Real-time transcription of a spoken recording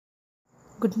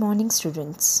Good morning,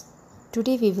 students.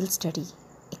 Today we will study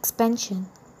expansion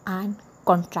and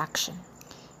contraction.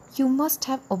 You must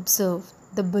have observed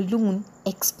the balloon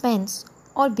expands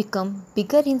or become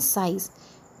bigger in size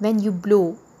when you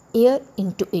blow air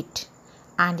into it,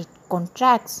 and it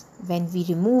contracts when we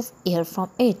remove air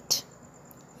from it.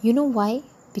 You know why?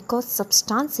 Because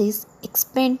substances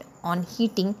expand on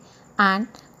heating and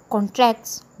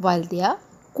contracts while they are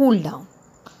cooled down.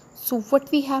 So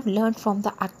what we have learned from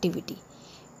the activity,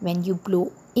 when you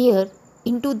blow air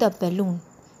into the balloon,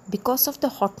 because of the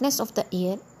hotness of the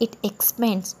air, it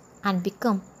expands and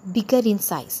becomes bigger in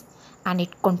size, and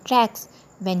it contracts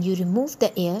when you remove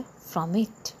the air from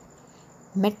it.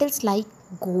 Metals like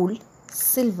gold,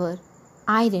 silver,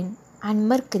 iron and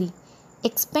mercury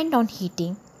expand on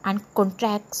heating and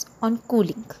contracts on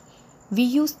cooling. We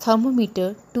use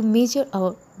thermometer to measure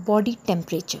our body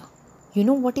temperature. You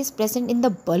know what is present in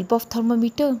the bulb of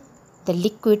thermometer? The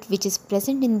liquid which is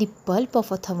present in the bulb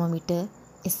of a thermometer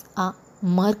is a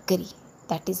mercury.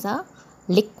 That is a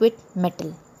liquid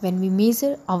metal. When we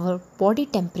measure our body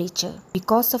temperature,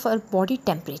 because of our body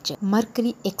temperature,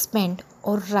 mercury expands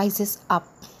or rises up.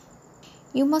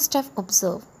 You must have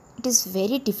observed it is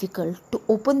very difficult to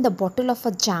open the bottle of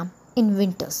a jam in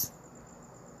winters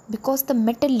because the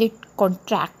metal lid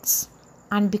contracts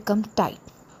and become tight,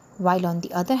 while on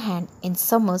the other hand in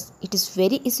summers it is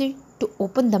very easy to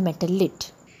open the metal lid.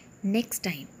 Next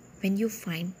time when you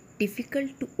find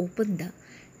difficult to open the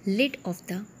lid of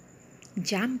the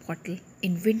jam bottle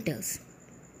in winters,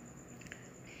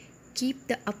 keep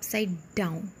the upside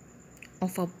down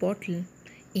of a bottle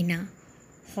in a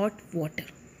hot water.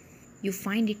 You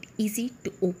find it easy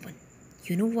to open.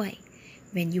 You know why?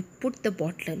 When you put the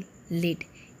bottle lid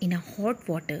in a hot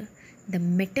water, the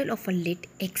metal of a lid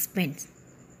expands,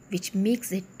 which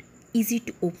makes it easy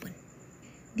to open.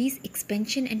 These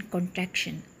expansion and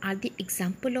contraction are the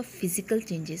example of physical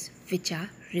changes which are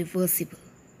reversible.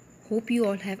 Hope you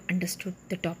all have understood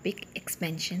the topic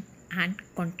expansion and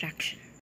contraction.